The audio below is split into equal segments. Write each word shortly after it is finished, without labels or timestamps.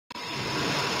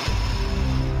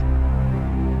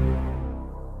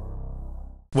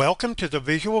Welcome to the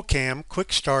VisualCAM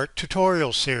Quick Start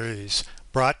tutorial series,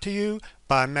 brought to you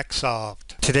by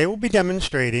MecSoft. Today we'll be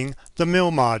demonstrating the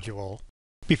Mill module.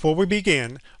 Before we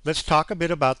begin, let's talk a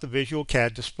bit about the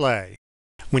VisualCAD display.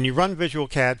 When you run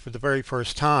VisualCAD for the very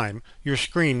first time, your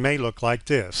screen may look like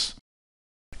this.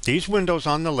 These windows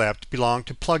on the left belong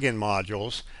to plugin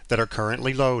modules that are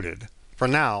currently loaded. For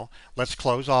now, let's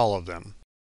close all of them.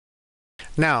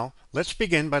 Now, let's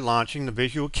begin by launching the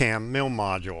VisualCAM Mill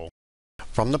module.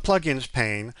 From the Plugins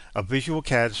pane of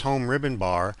VisualCAD's home ribbon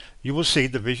bar, you will see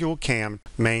the VisualCAM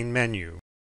main menu.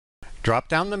 Drop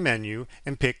down the menu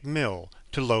and pick Mill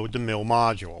to load the Mill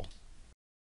module.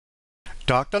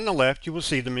 Docked on the left, you will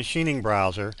see the Machining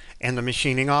browser and the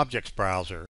Machining Objects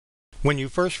browser. When you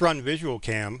first run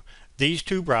VisualCAM, these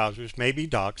two browsers may be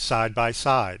docked side by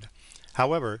side.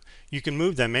 However, you can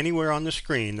move them anywhere on the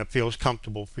screen that feels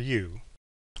comfortable for you.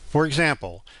 For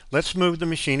example, let's move the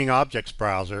Machining Objects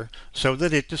browser so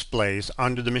that it displays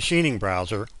under the Machining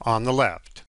browser on the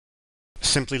left.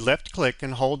 Simply left-click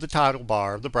and hold the title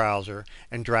bar of the browser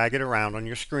and drag it around on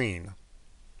your screen.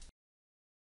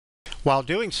 While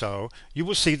doing so, you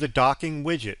will see the docking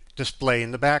widget display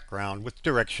in the background with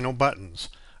directional buttons,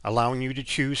 allowing you to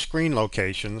choose screen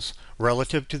locations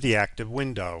relative to the active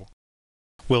window.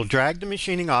 We'll drag the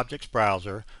Machining Objects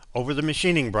browser over the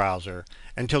Machining browser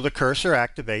until the cursor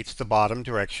activates the bottom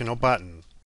directional button.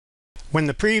 When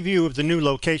the preview of the new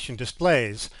location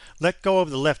displays, let go of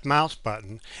the left mouse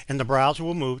button and the browser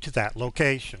will move to that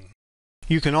location.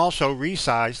 You can also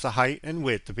resize the height and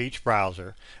width of each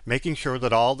browser, making sure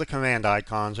that all the command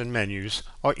icons and menus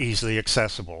are easily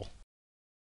accessible.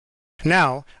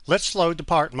 Now, let's load the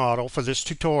part model for this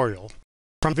tutorial.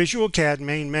 From VisualCAD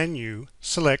main menu,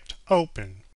 select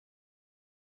Open.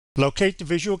 Locate the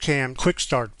VisualCAM Quick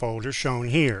Start folder shown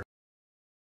here.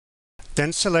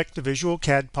 Then select the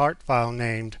VisualCAD part file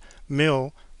named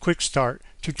Mill Quick Start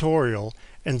Tutorial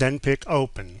and then pick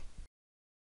Open.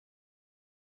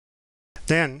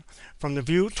 Then, from the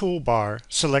View toolbar,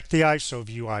 select the ISO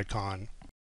view icon.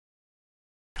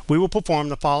 We will perform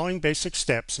the following basic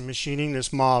steps in machining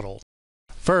this model.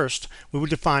 First, we will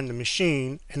define the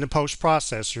machine and the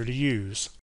post-processor to use.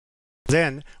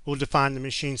 Then, we'll define the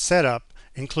machine setup,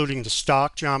 including the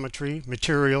stock geometry,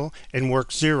 material, and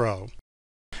work 0.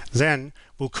 Then,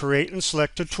 we'll create and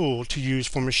select a tool to use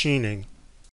for machining.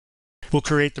 We'll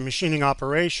create the machining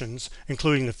operations,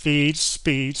 including the feeds,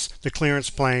 speeds, the clearance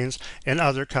planes, and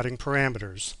other cutting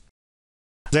parameters.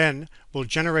 Then, we'll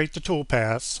generate the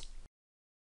toolpaths,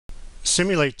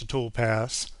 simulate the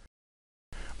toolpaths,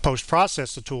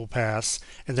 post-process the toolpaths,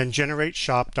 and then generate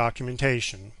shop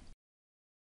documentation.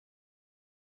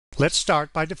 Let's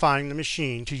start by defining the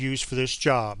machine to use for this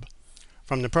job.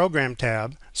 From the Program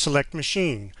tab, select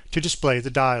Machine to display the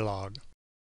dialog.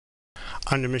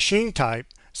 Under Machine Type,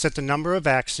 set the number of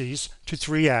axes to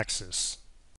 3 axis.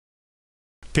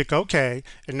 Pick OK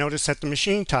and notice that the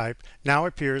machine type now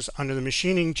appears under the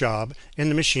machining job in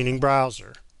the Machining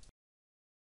browser.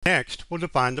 Next, we'll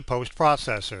define the Post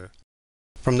processor.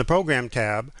 From the Program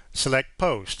tab, select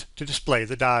Post to display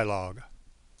the dialog.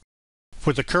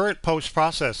 For the current post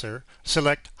processor,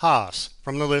 select HOS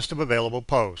from the list of available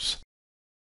posts.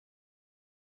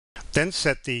 Then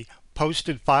set the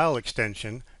posted file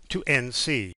extension to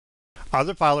NC.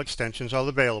 Other file extensions are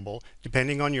available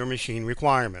depending on your machine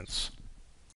requirements.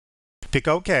 Pick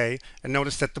OK and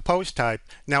notice that the post type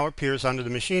now appears under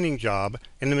the machining job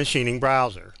in the machining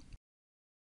browser.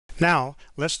 Now,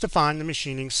 let's define the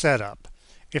machining setup.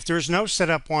 If there is no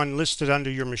Setup 1 listed under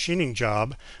your machining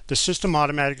job, the system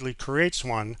automatically creates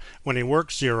one when a work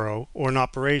 0 or an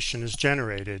operation is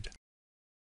generated.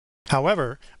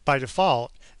 However, by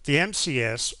default, the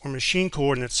MCS or Machine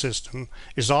Coordinate System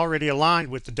is already aligned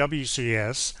with the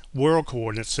WCS World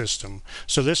Coordinate System,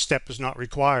 so this step is not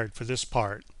required for this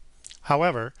part.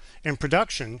 However, in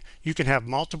production, you can have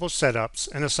multiple setups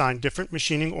and assign different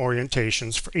machining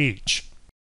orientations for each.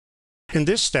 In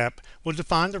this step, we'll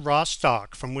define the raw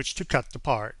stock from which to cut the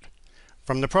part.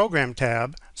 From the Program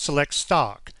tab, select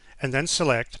Stock, and then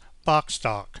select Box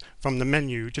Stock from the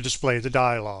menu to display the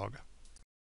dialog.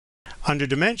 Under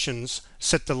Dimensions,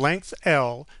 set the length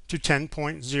L to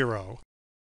 10.0,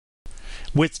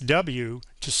 width W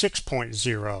to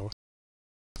 6.0,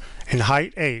 and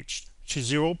height H to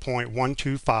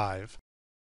 0.125.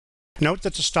 Note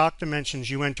that the stock dimensions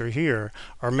you enter here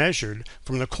are measured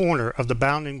from the corner of the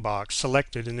bounding box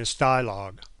selected in this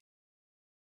dialog.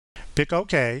 Pick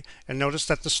OK and notice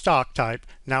that the stock type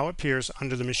now appears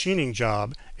under the machining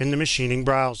job in the machining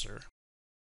browser.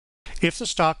 If the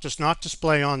stock does not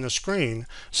display on the screen,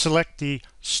 select the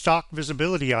Stock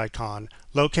Visibility icon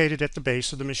located at the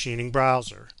base of the machining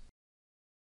browser.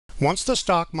 Once the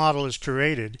stock model is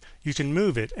created, you can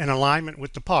move it in alignment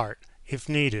with the part if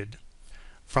needed.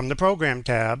 From the Program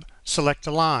tab, select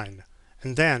Align,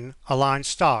 and then Align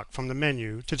Stock from the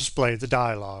menu to display the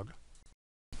dialog.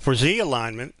 For Z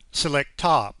alignment, select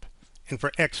Top, and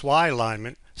for XY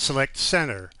alignment, select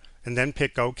Center, and then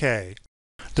pick OK.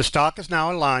 The stock is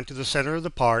now aligned to the center of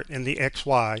the part in the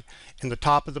XY and the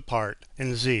top of the part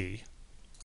in Z.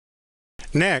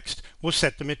 Next, we'll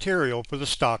set the material for the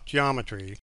stock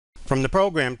geometry. From the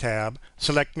Program tab,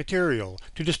 select Material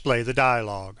to display the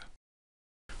dialog.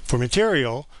 For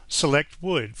material, select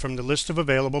Wood from the list of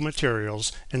available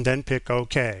materials and then pick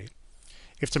OK.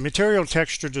 If the material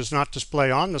texture does not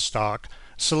display on the stock,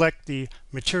 select the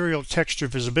Material Texture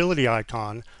Visibility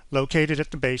icon located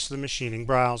at the base of the machining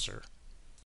browser.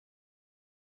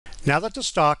 Now that the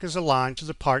stock is aligned to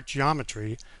the part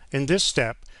geometry, in this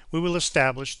step we will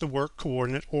establish the work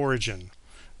coordinate origin.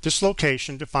 This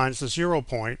location defines the 0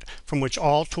 point from which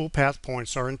all toolpath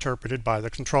points are interpreted by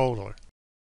the controller.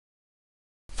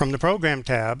 From the Program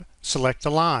tab, select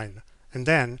Align, and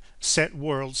then Set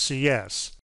World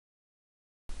CS.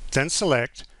 Then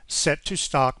select Set to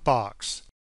Stock Box.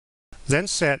 Then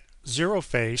set 0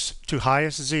 Face to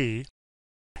Highest Z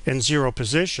and 0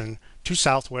 Position to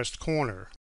Southwest Corner.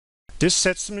 This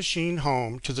sets the machine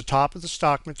home to the top of the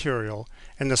stock material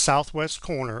and the southwest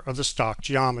corner of the stock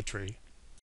geometry.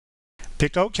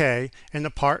 Pick OK, and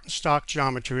the part and stock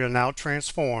geometry are now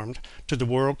transformed to the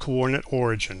World Coordinate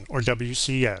Origin, or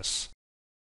WCS.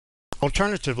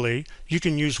 Alternatively, you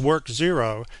can use Work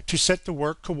 0 to set the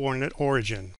work coordinate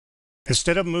origin.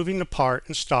 Instead of moving the part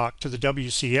and stock to the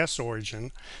WCS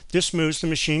origin, this moves the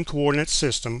machine coordinate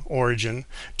system origin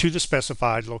to the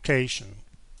specified location.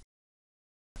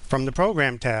 From the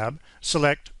Program tab,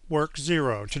 select Work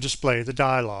 0 to display the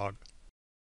dialog.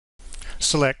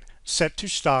 Select Set to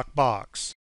Stock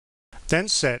Box. Then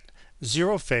set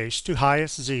 0 Face to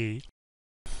Highest Z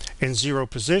and 0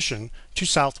 Position to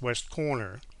Southwest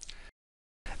Corner.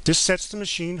 This sets the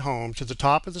machine home to the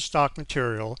top of the stock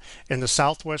material in the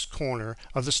southwest corner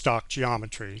of the stock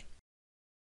geometry.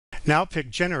 Now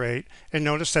pick Generate and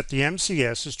notice that the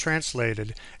MCS is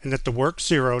translated and that the Work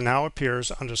 0 now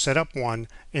appears under Setup 1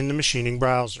 in the machining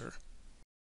browser.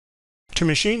 To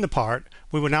machine the part,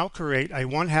 we will now create a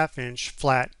 1/2 inch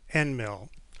flat end mill.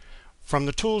 From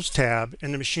the Tools tab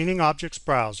in the Machining Objects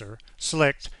browser,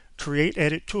 select Create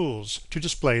Edit Tools to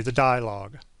display the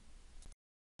dialog.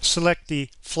 Select the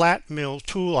Flat Mill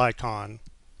tool icon.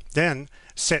 Then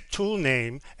set tool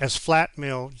name as Flat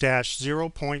Mill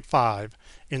 0.5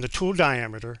 in the tool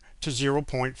diameter to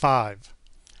 0.5.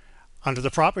 Under the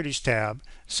Properties tab,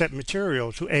 set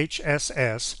Material to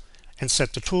HSS and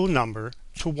set the tool number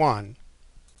to 1.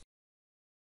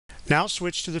 Now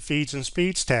switch to the Feeds and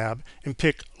Speeds tab and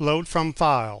pick Load from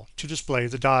File to display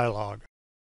the dialog.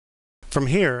 From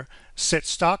here, set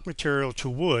Stock Material to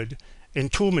Wood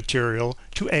and Tool Material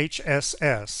to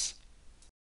HSS.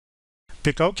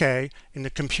 Pick OK, and the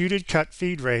computed cut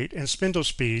feed rate and spindle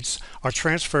speeds are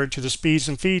transferred to the Speeds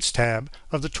and Feeds tab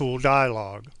of the Tool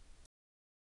dialog.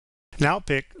 Now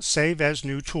pick Save as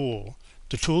New Tool.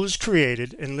 The tool is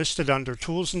created and listed under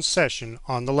Tools in Session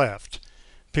on the left.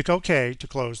 Pick OK to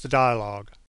close the dialog.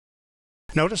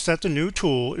 Notice that the new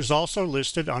tool is also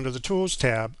listed under the Tools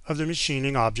tab of the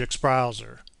Machining Objects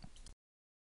browser.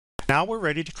 Now we're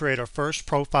ready to create our first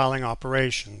profiling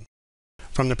operation.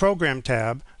 From the Program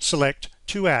tab, select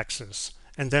 2-axis,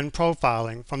 and then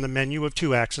Profiling from the menu of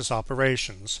 2-axis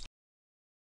operations.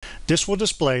 This will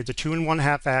display the 2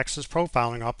 1/2 axis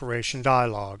profiling operation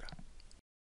dialog.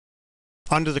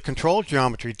 Under the Control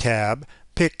Geometry tab,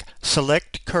 pick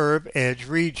Select Curve Edge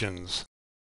Regions.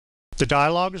 The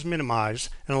dialog is minimized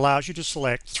and allows you to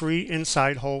select 3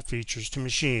 inside hole features to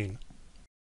machine.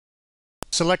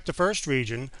 Select the first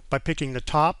region by picking the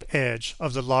top edge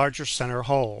of the larger center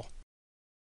hole.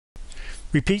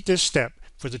 Repeat this step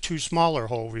for the 2 smaller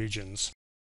hole regions.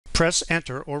 Press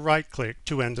Enter or right-click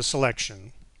to end the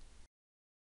selection.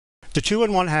 The 2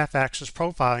 1/2 axis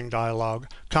profiling dialog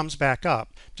comes back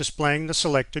up, displaying the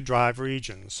selected drive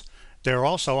regions. They are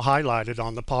also highlighted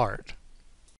on the part.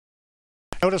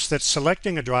 Notice that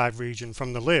selecting a drive region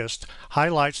from the list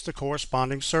highlights the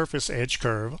corresponding surface edge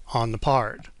curve on the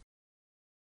part.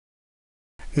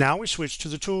 Now we switch to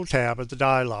the Tool tab of the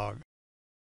dialog.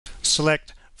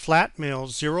 Select Flat Mill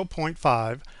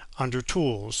 0.5 under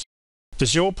Tools. The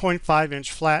 0.5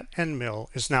 inch flat end mill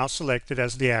is now selected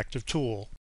as the active tool.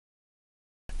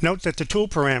 Note that the tool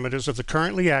parameters of the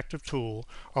currently active tool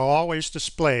are always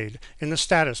displayed in the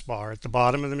status bar at the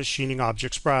bottom of the Machining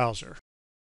Objects browser.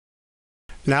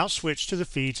 Now switch to the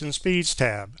Feeds and Speeds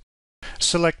tab.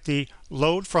 Select the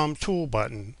Load from Tool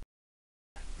button.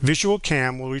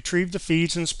 VisualCAM will retrieve the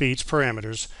feeds and speeds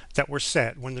parameters that were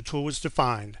set when the tool was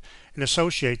defined and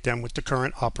associate them with the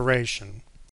current operation.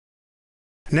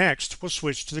 Next, we'll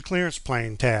switch to the Clearance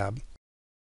Plane tab.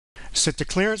 Set the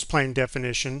clearance plane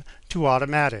definition to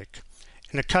Automatic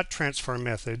and the cut transfer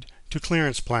method to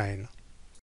Clearance Plane.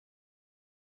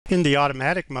 In the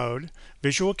automatic mode,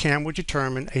 VisualCAM will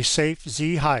determine a safe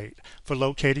Z height for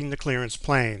locating the clearance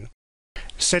plane.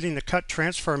 Setting the cut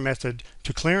transfer method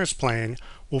to Clearance Plane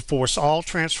will force all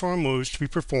transfer moves to be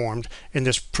performed in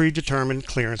this predetermined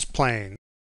clearance plane.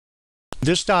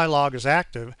 This dialog is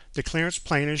active, the clearance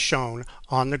plane is shown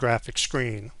on the graphic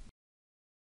screen.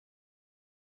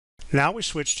 Now we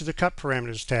switch to the Cut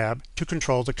Parameters tab to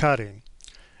control the cutting.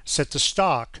 Set the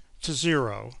stock to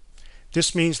 0.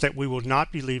 This means that we will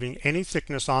not be leaving any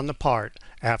thickness on the part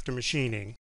after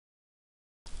machining.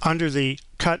 Under the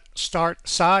Cut Start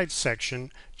Side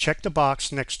section, check the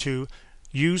box next to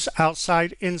Use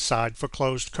Outside Inside for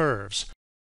closed curves,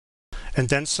 and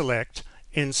then select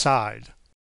Inside.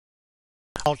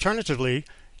 Alternatively,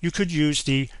 you could use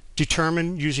the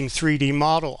Determine Using 3D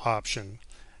Model option.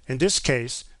 In this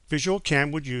case,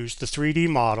 VisualCAM would use the 3D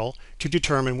model to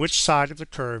determine which side of the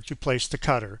curve to place the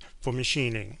cutter for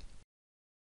machining.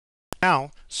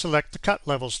 Now, select the Cut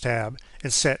Levels tab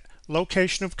and set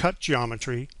Location of Cut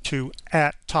Geometry to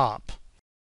At Top.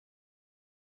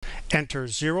 Enter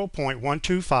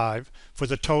 0.125 for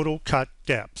the total cut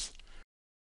depth.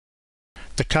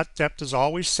 The cut depth is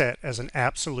always set as an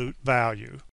absolute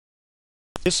value.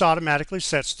 This automatically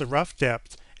sets the rough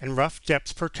depth and rough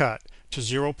depth per cut to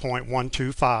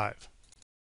 0.125.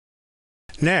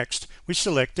 Next, we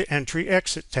select the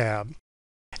Entry-Exit tab.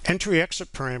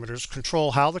 Entry-Exit parameters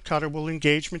control how the cutter will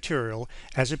engage material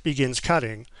as it begins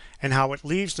cutting and how it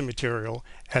leaves the material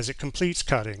as it completes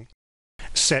cutting.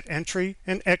 Set entry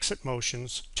and exit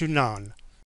motions to none.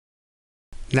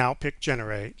 Now pick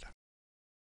Generate.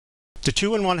 The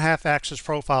 2 1/2 axis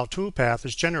profile toolpath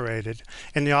is generated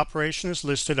and the operation is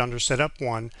listed under Setup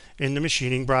 1 in the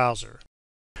machining browser.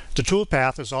 The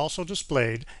toolpath is also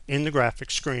displayed in the graphic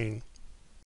screen.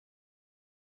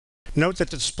 Note that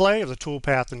the display of the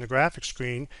toolpath in the graphic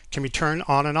screen can be turned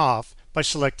on and off by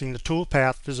selecting the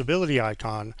toolpath visibility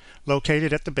icon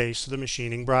located at the base of the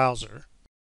machining browser.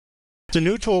 The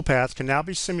new toolpath can now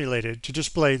be simulated to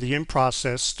display the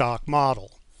in-process stock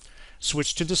model.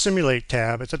 Switch to the Simulate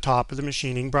tab at the top of the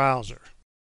machining browser.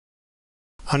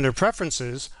 Under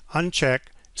Preferences, uncheck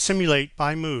Simulate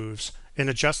by Moves and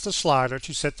adjust the slider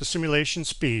to set the simulation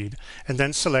speed and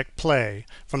then select Play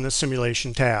from the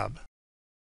Simulation tab.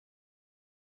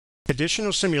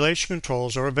 Additional simulation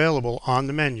controls are available on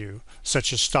the menu,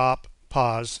 such as stop,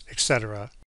 pause,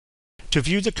 etc. To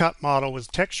view the cut model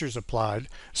with textures applied,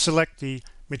 select the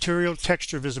Material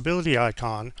Texture Visibility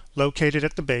icon located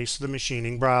at the base of the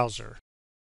machining browser.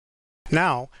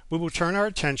 Now, we will turn our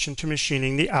attention to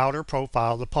machining the outer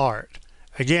profile of the part.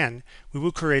 Again, we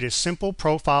will create a simple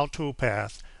profile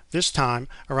toolpath, this time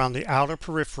around the outer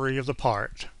periphery of the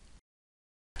part.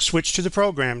 Switch to the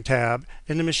Program tab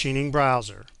in the machining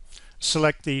browser.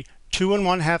 Select the 2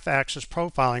 1/2 axis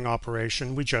profiling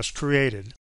operation we just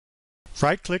created.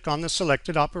 Right-click on the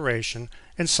selected operation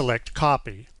and select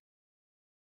Copy.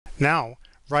 Now,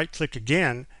 right-click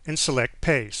again and select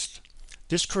Paste.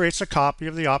 This creates a copy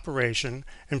of the operation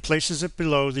and places it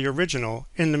below the original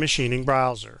in the machining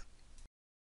browser.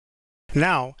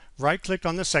 Now, right-click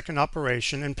on the second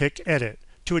operation and pick Edit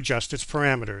to adjust its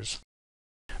parameters.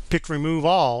 Pick Remove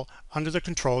All under the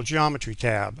Control Geometry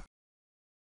tab.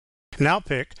 Now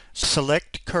pick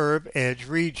Select Curve Edge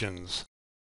Regions.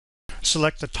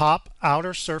 Select the top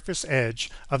outer surface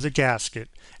edge of the gasket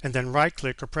and then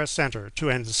right-click or press Enter to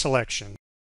end the selection.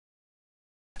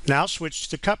 Now switch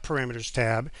to the Cut Parameters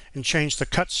tab and change the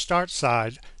Cut Start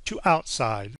Side to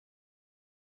Outside.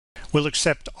 We'll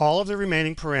accept all of the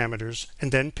remaining parameters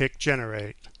and then pick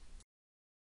Generate.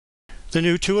 The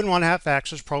new 2 1/2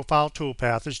 axis profile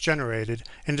toolpath is generated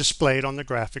and displayed on the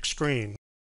graphic screen.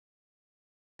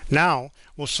 Now,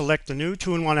 we'll select the new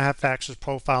 2 1/2 axis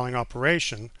profiling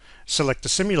operation, select the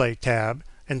Simulate tab,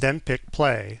 and then pick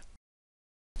Play.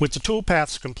 With the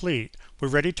toolpaths complete, we're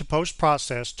ready to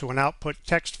post-process to an output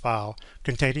text file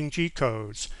containing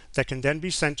G-codes that can then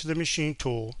be sent to the machine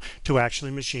tool to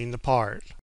actually machine the part.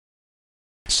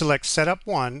 Select Setup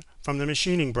 1 from the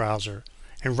machining browser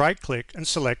and right-click and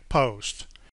select Post.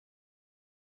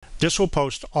 This will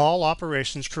post all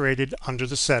operations created under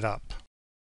the setup.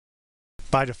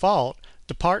 By default,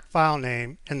 the part file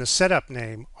name and the setup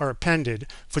name are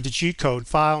appended for the G-code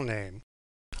file name.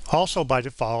 Also by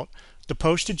default, the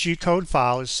posted G-code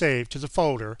file is saved to the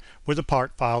folder where the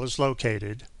part file is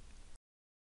located.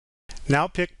 Now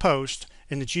pick Post,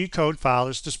 and the G-code file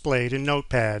is displayed in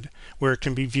Notepad, where it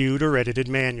can be viewed or edited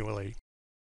manually.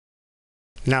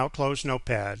 Now close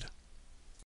Notepad.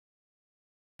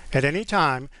 At any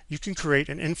time, you can create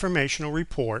an informational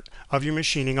report of your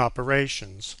machining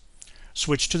operations.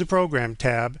 Switch to the Program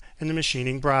tab in the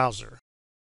Machining browser.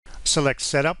 Select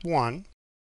Setup 1.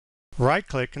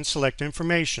 Right-click and select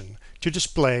Information to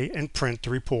display and print the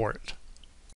report.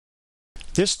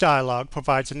 This dialog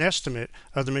provides an estimate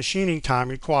of the machining time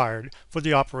required for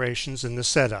the operations in the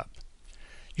setup.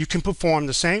 You can perform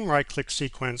the same right-click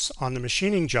sequence on the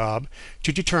machining job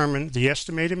to determine the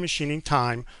estimated machining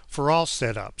time for all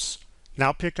setups.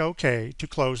 Now pick OK to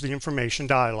close the information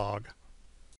dialog.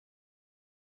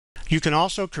 You can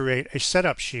also create a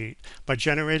setup sheet by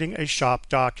generating a shop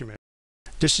document.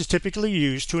 This is typically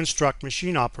used to instruct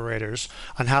machine operators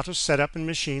on how to set up and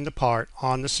machine the part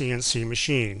on the CNC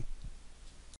machine.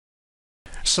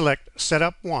 Select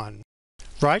Setup 1.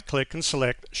 Right-click and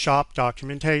select Shop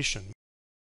Documentation.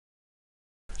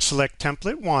 Select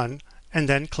Template 1 and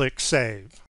then click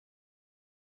Save.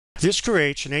 This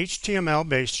creates an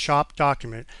HTML-based shop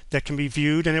document that can be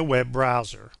viewed in a web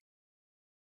browser.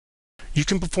 You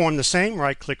can perform the same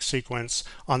right-click sequence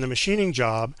on the machining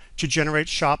job to generate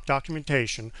shop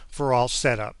documentation for all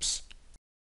setups.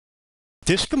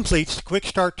 This completes the Quick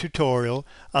Start tutorial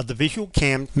of the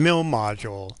VisualCAM Mill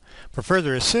module. For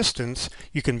further assistance,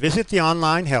 you can visit the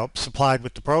online help supplied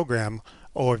with the program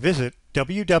or visit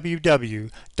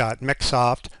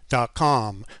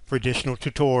www.mecsoft.com for additional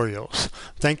tutorials.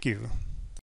 Thank you.